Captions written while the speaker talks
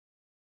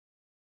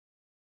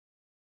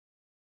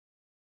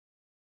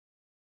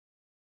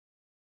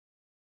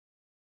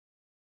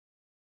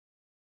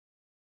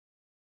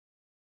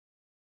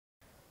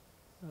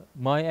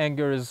My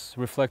anger is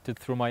reflected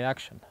through my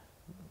action.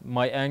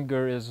 My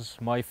anger is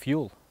my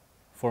fuel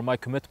for my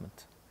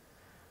commitment.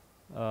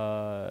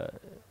 Uh,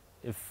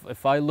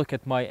 if I look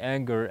at my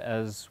anger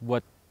as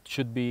what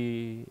should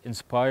be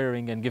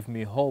inspiring and give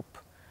me hope,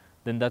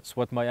 then that's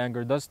what my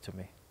anger does to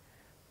me.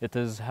 It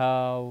is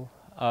how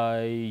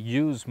I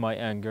use my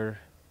anger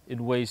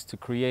in ways to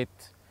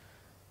create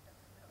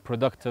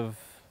productive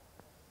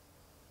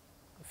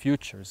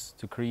futures,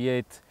 to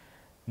create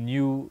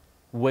new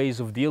ways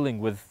of dealing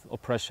with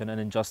oppression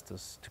and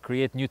injustice, to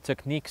create new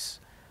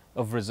techniques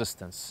of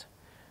resistance.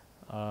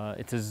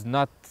 It is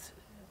not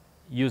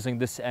using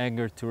this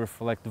anger to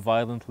reflect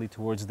violently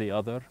towards the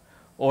other,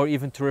 or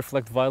even to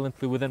reflect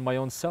violently within my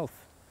own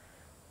self.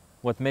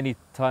 What many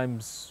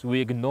times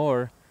we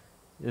ignore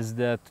is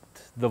that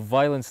the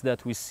violence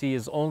that we see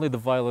is only the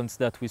violence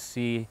that we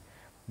see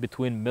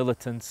between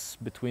militants,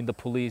 between the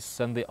police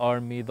and the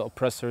army, the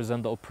oppressors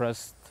and the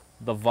oppressed,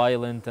 the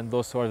violent and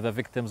those who are the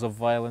victims of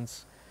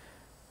violence.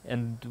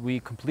 And we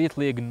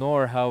completely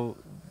ignore how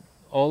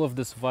all of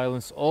this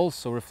violence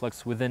also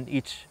reflects within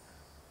each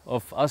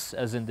of us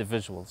as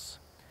individuals.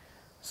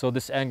 So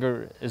this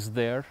anger is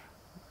there,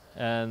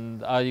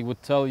 and I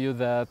would tell you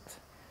that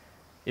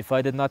if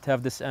I did not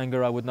have this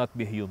anger, I would not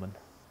be human.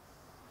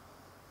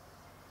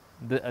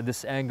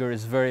 This anger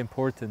is very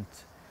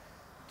important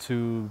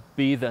to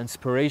be the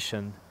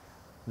inspiration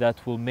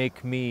that will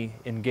make me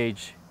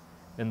engage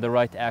in the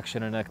right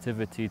action and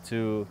activity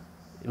to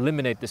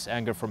eliminate this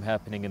anger from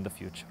happening in the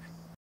future.